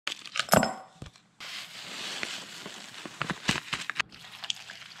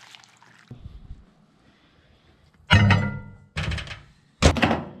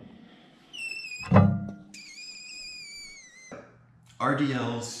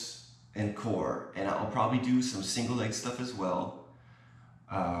RDLs and core, and I'll probably do some single leg stuff as well.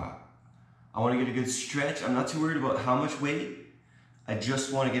 I want to get a good stretch. I'm not too worried about how much weight. I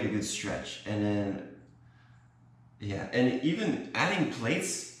just want to get a good stretch. And then, yeah, and even adding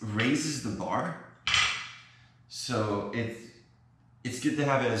plates raises the bar. So it's good to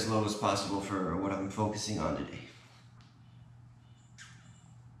have it as low as possible for what I'm focusing on today.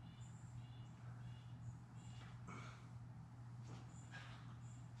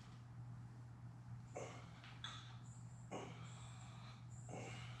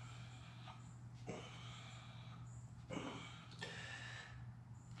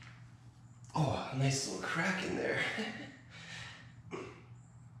 Oh, a nice little crack in there.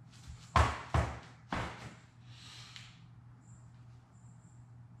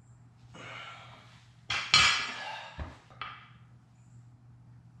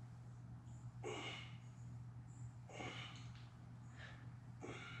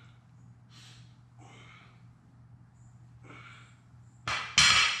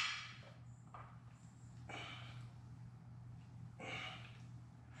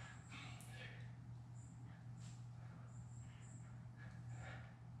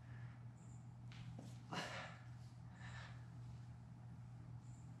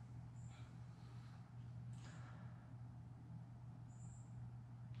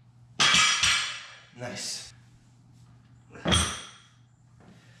 Nice.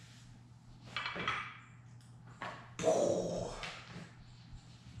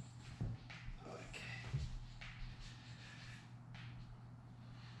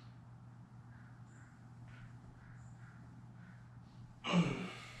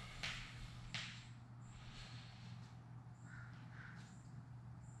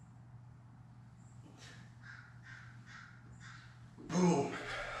 Boom.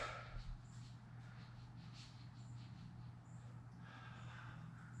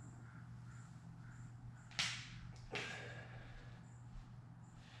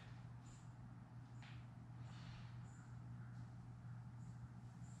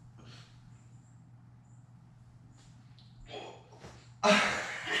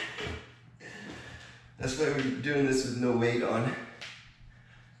 That's why we're doing this with no weight on.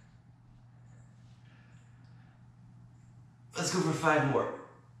 Let's go for 5 more.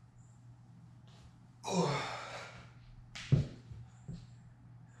 Oh.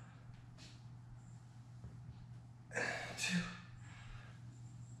 2,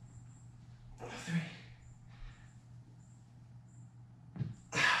 3,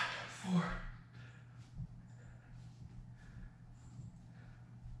 4.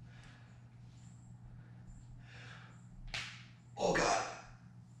 Oh God.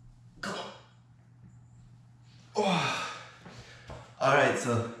 Come on. Oh. All right,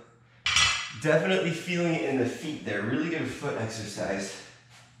 so definitely feeling it in the feet there. Really good foot exercise.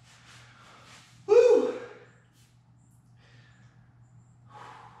 Woo!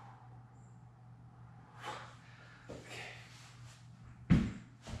 Okay.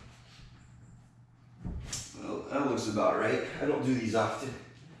 Well, that looks about right. I don't do these often.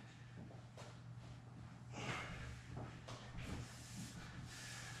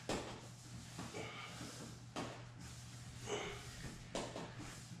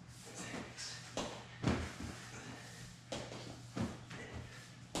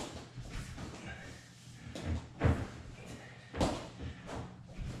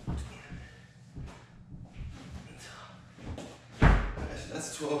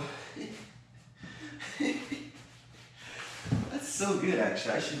 That's 12. That's so good,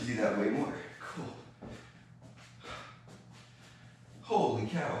 actually. I should do that way more. Cool. Holy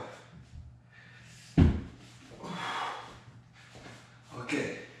cow.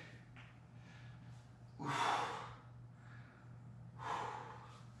 Okay.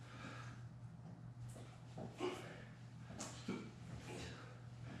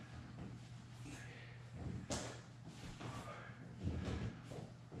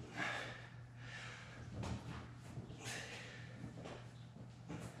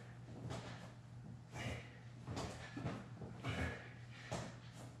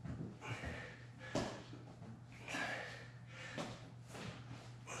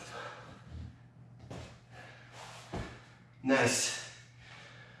 Nice.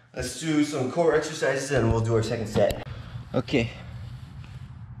 Let's do some core exercises and we'll do our second set. Okay.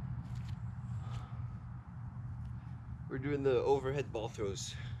 We're doing the overhead ball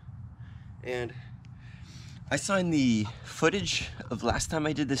throws. And I saw in the footage of last time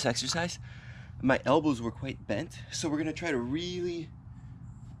I did this exercise, my elbows were quite bent. So we're gonna try to really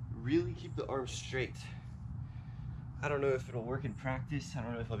keep the arms straight. I don't know if it'll work in practice. I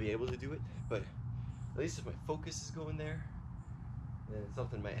don't know if I'll be able to do it, but at least if my focus is going there, then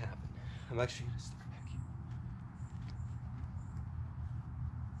something might happen. I'm actually gonna start back here.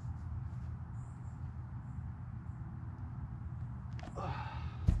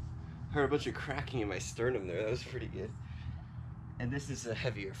 Heard a bunch of cracking in my sternum there. That was pretty good. And this is a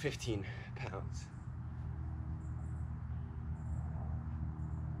heavier, 15 pounds.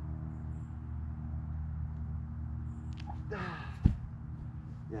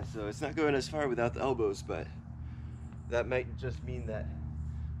 Yeah, so it's not going as far without the elbows, but that might just mean that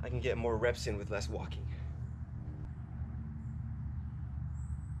I can get more reps in with less walking.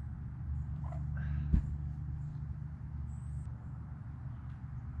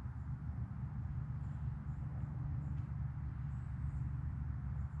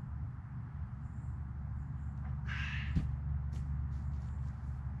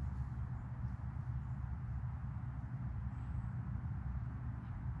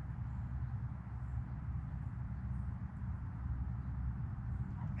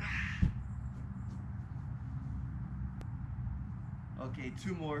 Okay,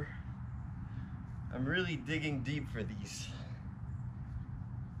 2 more. I'm really digging deep for these.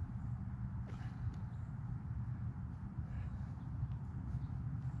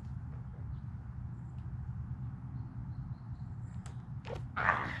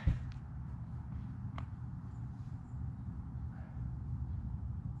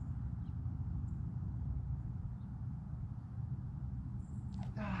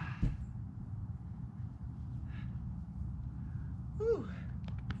 Whew.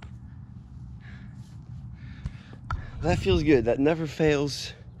 That feels good. That never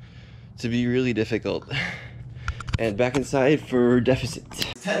fails to be really difficult. And back inside for deficit.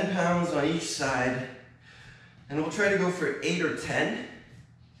 10 pounds on each side. And we'll try to go for 8 or 10.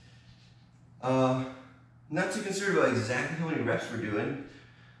 Not too concerned about exactly how many reps we're doing.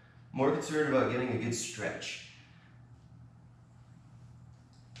 More concerned about getting a good stretch.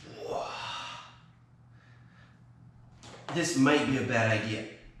 This might be a bad idea.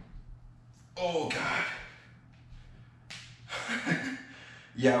 Oh God.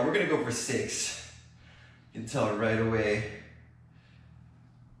 Yeah, we're gonna go for 6. You can tell right away.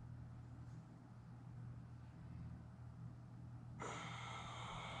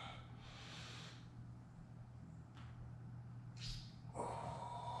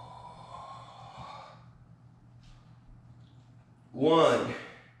 One.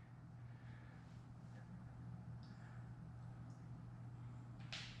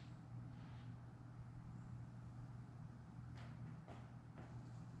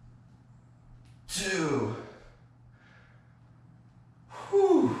 2.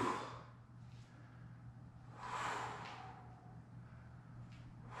 Whew.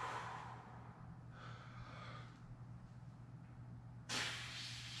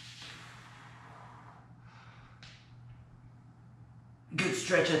 'Good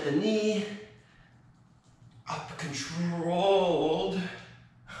stretch at the knee. Up controlled.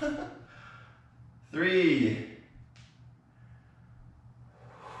 3.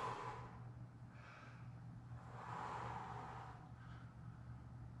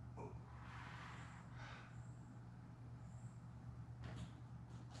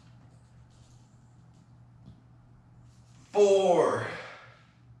 4.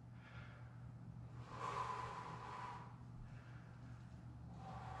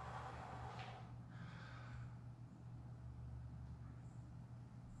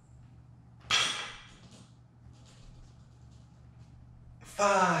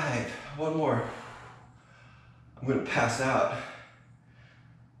 5. One more. I'm gonna pass out.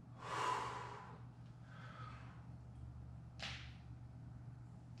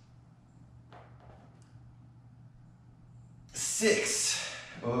 6.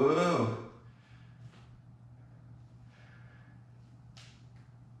 Oh.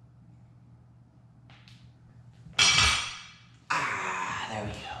 'Ah, there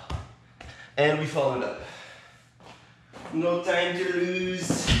we go. And we followed up. No time to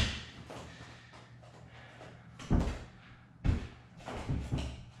lose.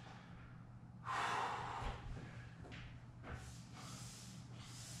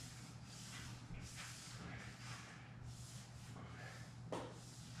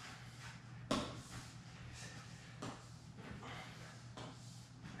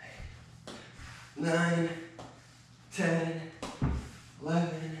 Nine, 10,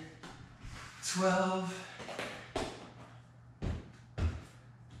 11, 12.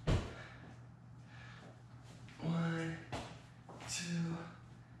 1, 2,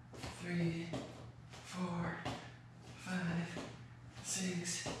 3, 4, 5,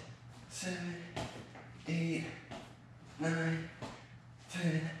 6, 7, 8, 9,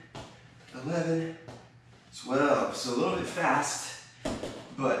 10, 11, 12. So a little bit fast.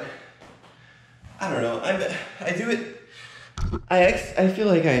 but I don't know. I do it. I feel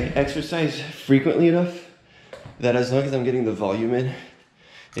like I exercise frequently enough that as long as I'm getting the volume in,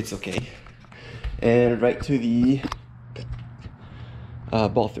 it's okay. And right to the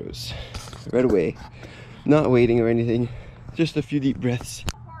ball throws, right away. Not waiting or anything, just a few deep breaths.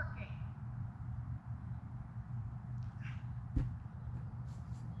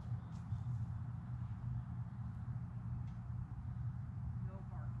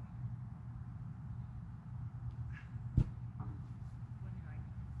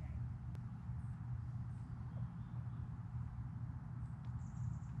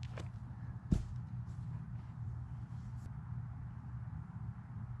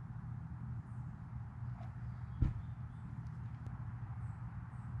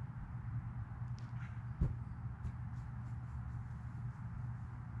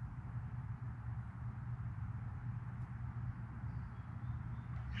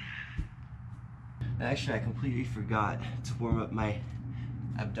 Actually, I completely forgot to warm up my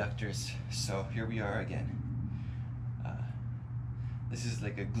abductors, so here we are again. This is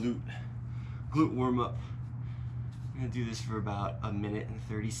like a glute warm up. I'm gonna do this for about a minute and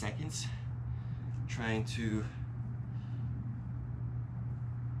 30 seconds, trying to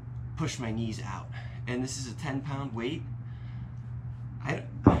push my knees out. And this is a 10-pound weight.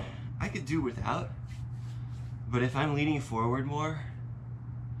 I could do without, but if I'm leaning forward more,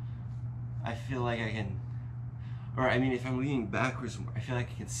 I feel like I can, or I mean, if I'm leaning backwards more, I feel like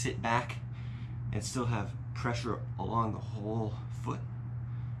I can sit back and still have pressure along the whole foot.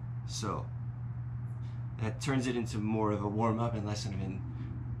 So that turns it into more of a warm-up and less of an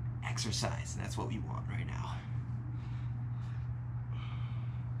exercise, and that's what we want right now.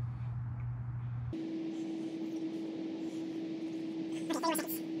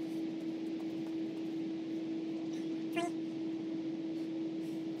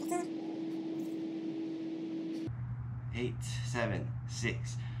 Eight, 7,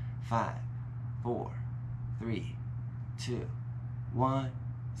 6, 5, 4, 3, 2, 1,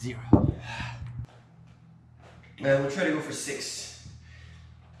 0. And we'll try to go for 6.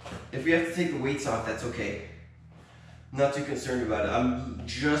 If we have to take the weights off, that's okay. I'm not too concerned about it. I'm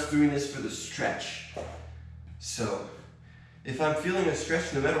just doing this for the stretch. So if I'm feeling a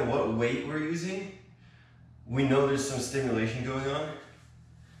stretch, no matter what weight we're using, we know there's some stimulation going on.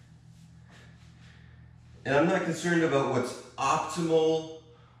 And I'm not concerned about what's optimal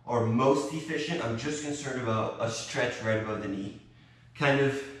or most efficient. I'm just concerned about a stretch right above the knee. Kind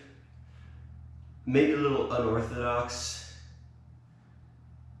of maybe a little unorthodox,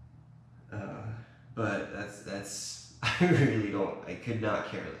 but that's I really don't, I could not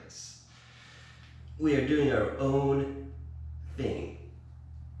care less. We are doing our own thing.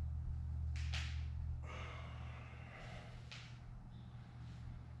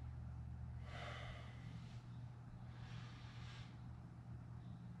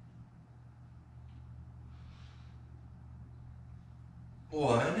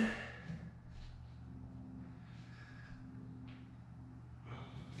 One,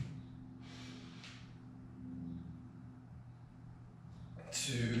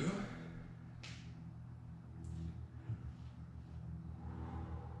 2,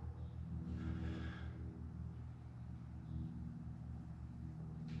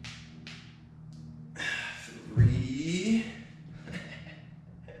 3.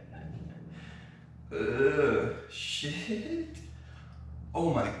 Shit.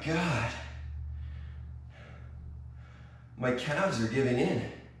 Oh my God. My calves are giving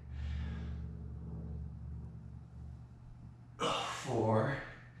in. 4.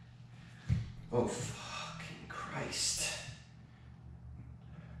 Oh, fucking Christ.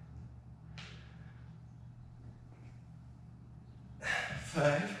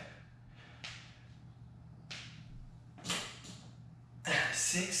 5.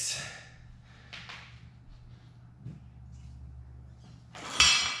 6.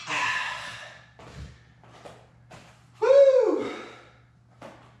 Woo!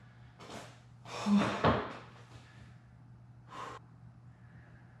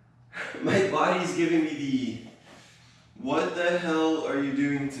 My body's giving me the "what the hell are you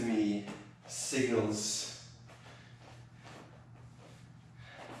doing to me" signals.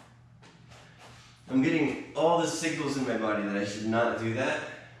 I'm getting all the signals in my body that I should not do that.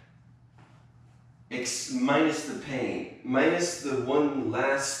 Minus the pain, minus the one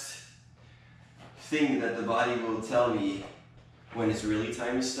last thing that the body will tell me when it's really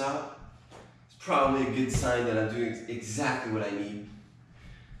time to stop. It's probably a good sign that I'm doing exactly what I need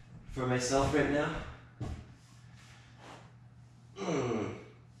for myself right now.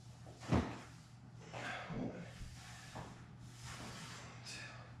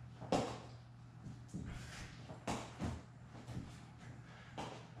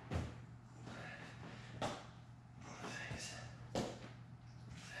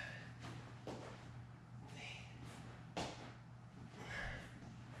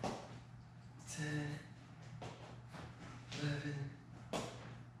 11,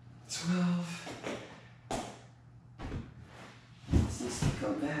 12. This needs to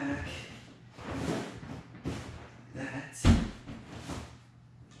come back. That.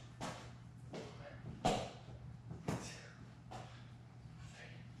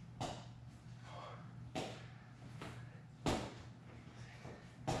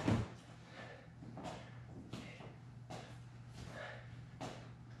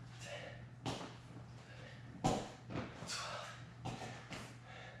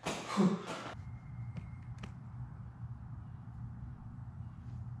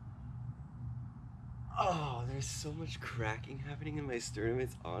 Oh, there's so much cracking happening in my sternum.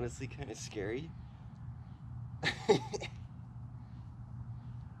 It's honestly kind of scary.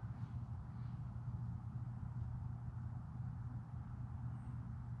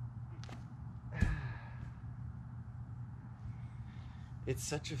 It's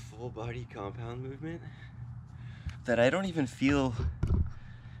such a full body compound movement that I don't even feel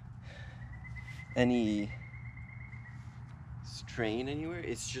any strain anywhere.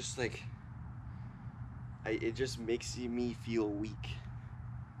 It's just like, it just makes me feel weak.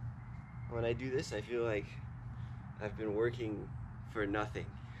 When I do this, I feel like I've been working for nothing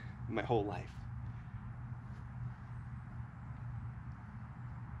my whole life.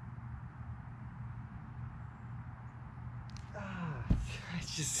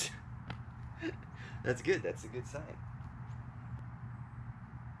 It's just, that's good, that's a good sign.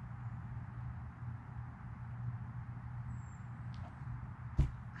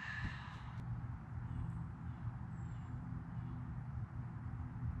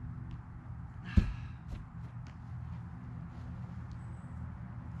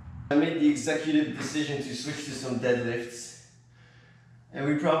 I made the executive decision to switch to some deadlifts, and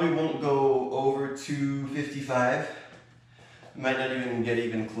we probably won't go over 255. Might not even get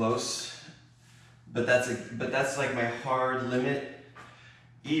even close, but that's like my hard limit.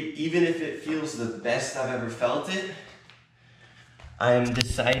 Even if it feels the best I've ever felt it, I'm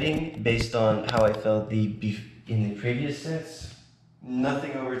deciding based on how I felt in the previous sets,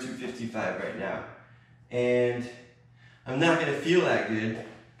 nothing over 255 right now, and I'm not gonna feel that good.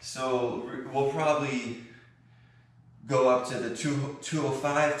 So we'll probably go up to the 205,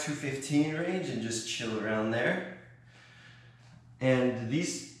 215 range and just chill around there. And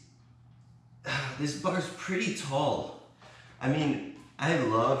this bar's pretty tall. I mean, I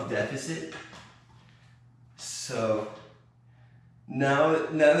love deficit. So now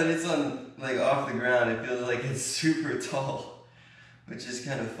that it's on, like, off the ground, it feels like it's super tall, which is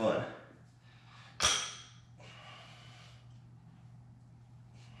kind of fun.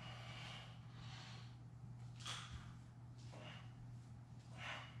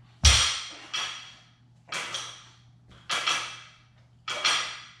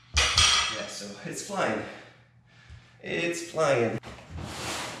 So it's flying. It's flying.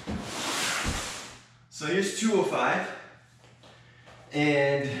 So here's 205.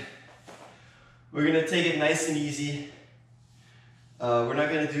 And we're gonna take it nice and easy. We're not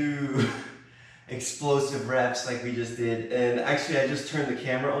gonna do explosive reps like we just did. And actually I just turned the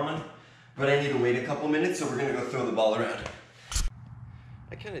camera on, but I need to wait a couple minutes, so we're gonna go throw the ball around.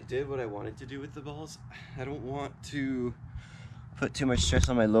 I kind of did what I wanted to do with the balls. I don't want to put too much stress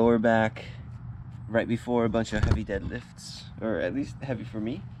on my lower back right before a bunch of heavy deadlifts, or at least heavy for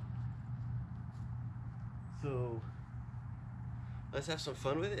me. So let's have some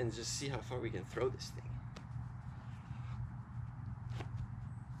fun with it and just see how far we can throw this thing.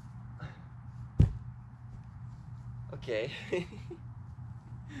 Okay.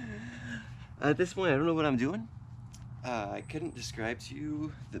 At this point, I don't know what I'm doing. I couldn't describe to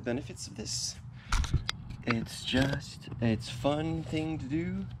you the benefits of this. It's fun thing to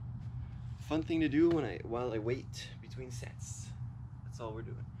do. Fun thing to do while I wait between sets. That's all we're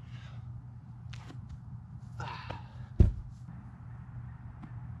doing.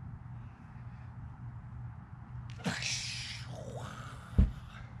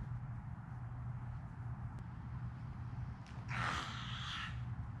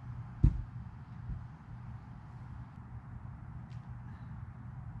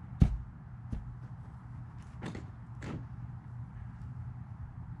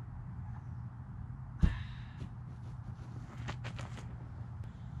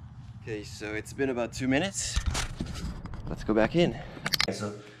 Okay, so it's been about 2 minutes. Let's go back in.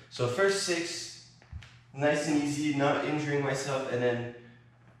 So first 6, nice and easy, not injuring myself, and then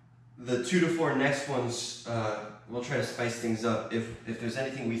the 2 to 4 next ones, we'll try to spice things up. If there's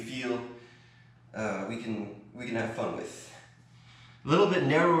anything we feel we can have fun with. A little bit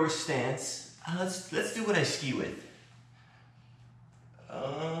narrower stance. Let's do what I ski with.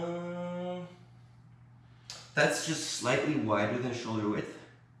 That's just slightly wider than shoulder width.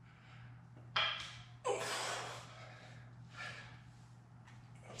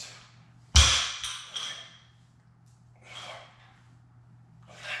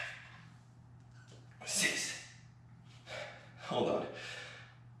 Hold on.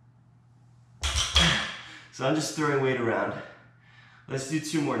 So I'm just throwing weight around. Let's do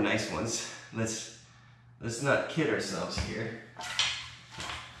 2 more nice ones. Let's not kid ourselves here.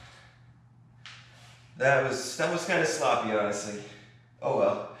 That was kind of sloppy, honestly. Oh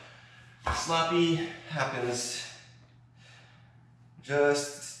well. Sloppy happens.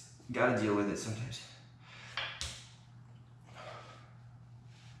 Just gotta deal with it sometimes.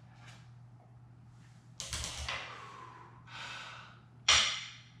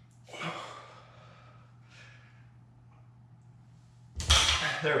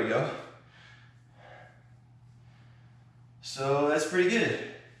 There we go. So that's pretty good.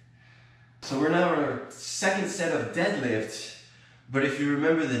 So we're now on our second set of deadlift, but if you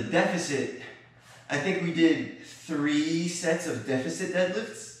remember the deficit, I think we did 3 sets of deficit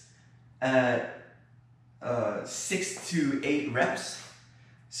deadlifts at 6 to 8 reps.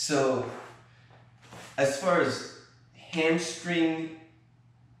 So as far as hamstring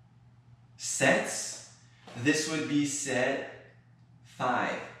sets, this would be set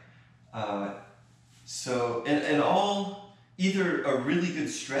 5. So, and all either a really good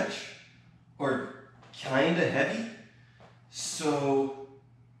stretch or kind of heavy. So,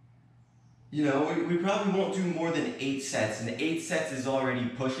 you know, we probably won't do more than 8 sets, and 8 sets is already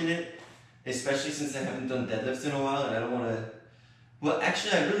pushing it, especially since I haven't done deadlifts in a while, and I don't want to, well,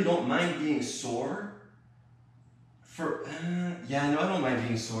 actually, I really don't mind being sore for, yeah, no, I don't mind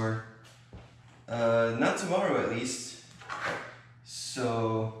being sore. Not tomorrow, at least.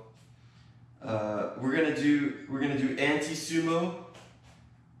 So we're gonna do anti-sumo,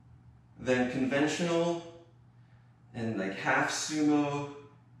 then conventional, and like half sumo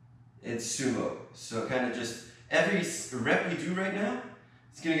and sumo. So kind of just every rep we do right now,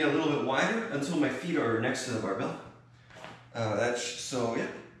 it's gonna get a little bit wider until my feet are next to the barbell. So yeah.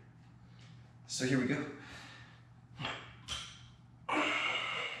 So here we go.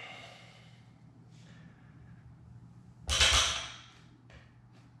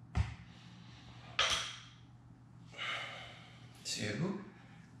 Two.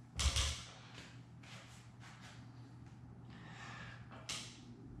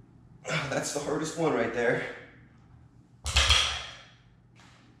 Oh, that's the hardest one right there.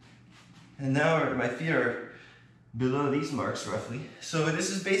 And now my feet are below these marks roughly. So this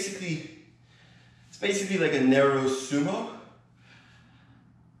is basically, it's basically like a narrow sumo.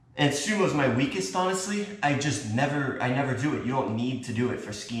 And sumo is my weakest, honestly. I never do it. You don't need to do it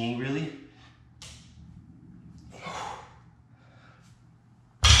for skiing, really.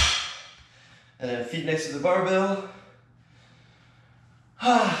 And then feet next to the barbell.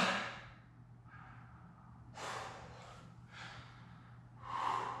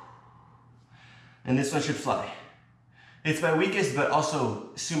 And this one should fly. It's my weakest, but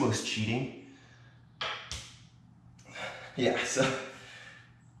also sumo's cheating. Yeah, so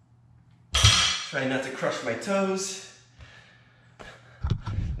try not to crush my toes.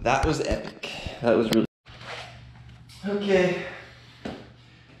 That was epic. That was really okay.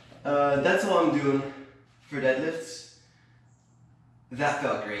 That's all I'm doing for deadlifts. That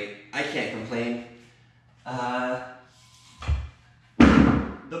felt great. I can't complain.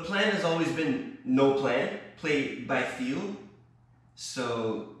 The plan has always been no plan, play by feel.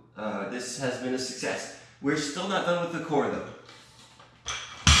 So this has been a success. We're still not done with the core though.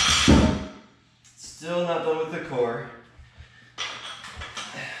 Still not done with the core.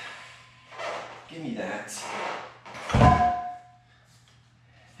 Give me that.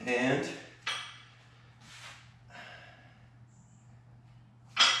 And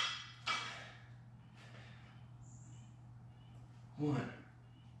one,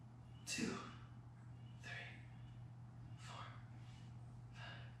 2, 3, 4,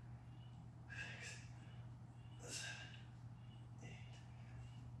 5, 6, 7, 8,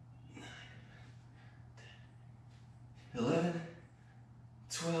 9, 10, 11,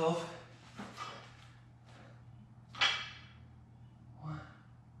 12. 1,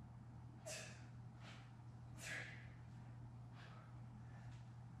 2,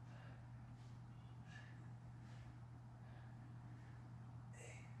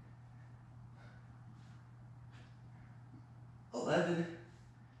 3, 11,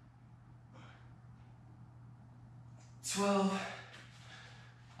 12.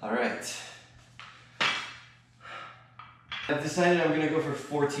 All right. I've decided I'm going to go for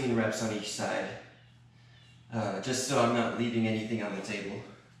 14 reps on each side, just so I'm not leaving anything on the table.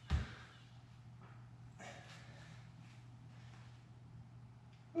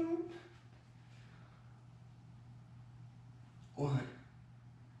 1,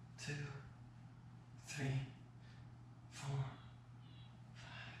 2, 3, 4, 5,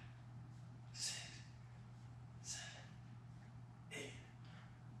 6, 7, 8,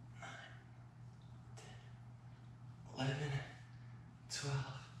 9, 10, 11, 12,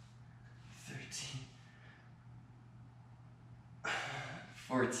 13,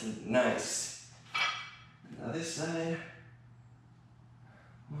 14. Nice. Now this side.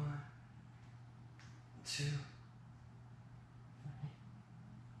 1, 2, 3,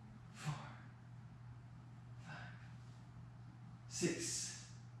 4, 5, 6,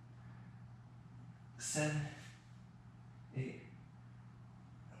 7, 8,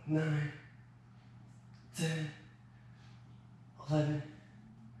 9, 10, 11,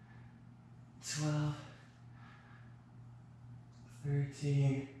 12,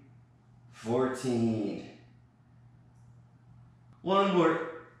 13, 14. One more.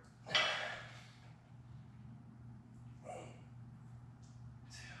 1,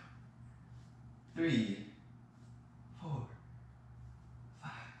 2, 3, 4,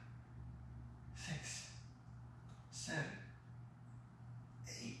 5, 6, 7,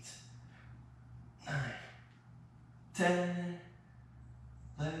 8, 9, 10,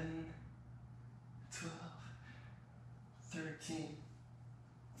 11, 12, 13,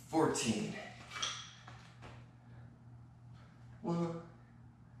 14. 1,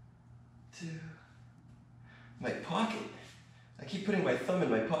 2. My pocket. I keep putting my thumb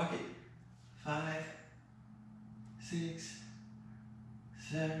in my pocket. 5, 6,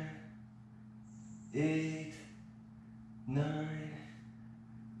 7, 8, 9,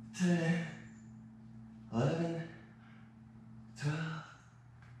 10, 11, 12,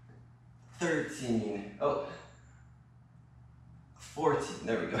 13. Oh, 14.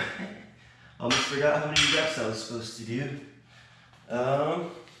 There we go. Almost forgot how many reps I was supposed to do.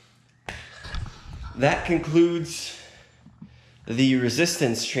 That concludes the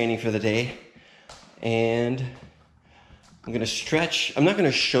resistance training for the day, and I'm gonna stretch. I'm not gonna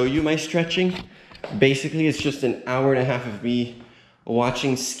show you my stretching. Basically, it's just an hour and a half of me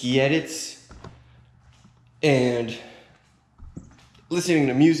watching ski edits and listening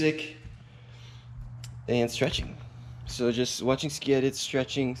to music and stretching. So just watching ski edits,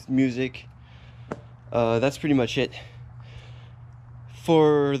 stretching, music. That's pretty much it.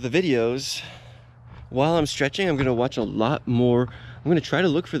 For the videos, while I'm stretching, I'm gonna watch a lot more. I'm gonna try to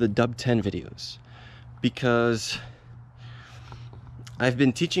look for the dub 10 videos, because I've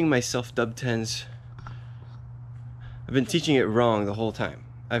been teaching myself dub 10s. I've been teaching it wrong the whole time.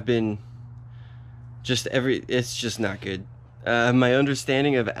 It's just not good. My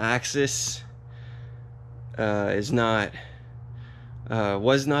understanding of axis was not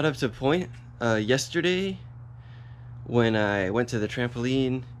up to point. Yesterday, when I went to the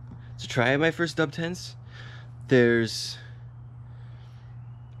trampoline to try my first dub 10s,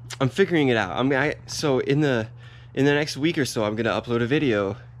 I'm figuring it out. So in the next week or so, I'm gonna upload a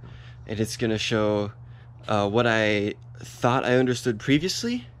video, and it's gonna show what I thought I understood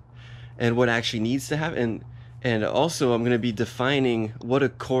previously and what actually needs to happen, and also I'm gonna be defining what a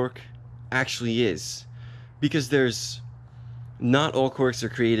cork actually is, because not all corks are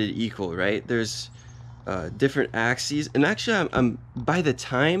created equal, right? There's different axes, and actually I'm by the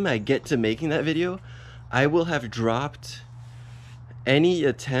time I get to making that video, I will have dropped any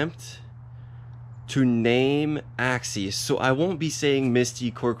attempt to name axes, so I won't be saying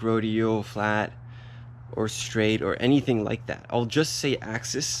Misty, cork rodeo, flat, or straight, or anything like that. I'll just say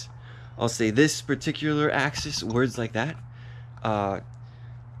axis. I'll say this particular axis, words like that.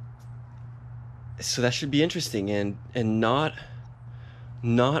 So that should be interesting, and not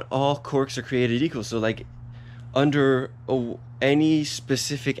all corks are created equal. So like under any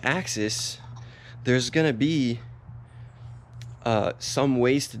specific axis, there's gonna be some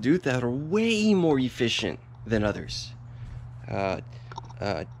ways to do that are way more efficient than others.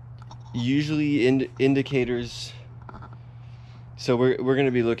 Usually indicators. So we're going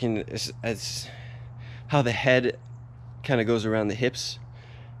to be looking as how the head kind of goes around the hips,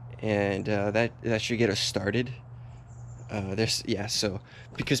 and that should get us started. So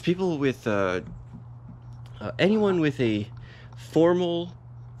because people with anyone with a formal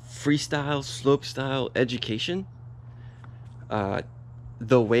freestyle slopestyle education,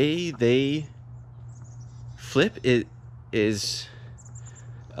 the way they flip it is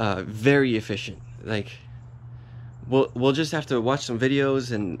very efficient. Like we'll just have to watch some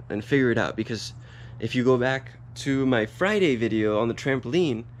videos and figure it out, because if you go back to my Friday video on the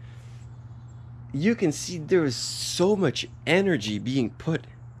trampoline, you can see there is so much energy being put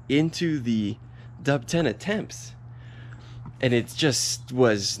into the dub 10 attempts, and it just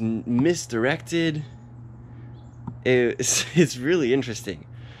was misdirected. It's really interesting,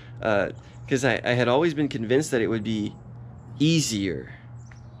 because I had always been convinced that it would be easier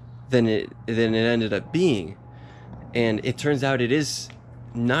than it ended up being, and it turns out it is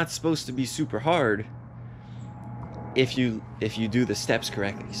not supposed to be super hard if you do the steps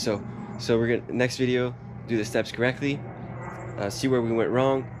correctly. So we're gonna, next video, do the steps correctly, see where we went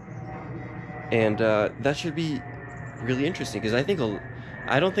wrong, and that should be really interesting, because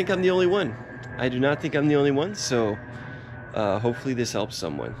I don't think I'm the only one. I do not think I'm the only one, so hopefully this helps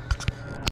someone.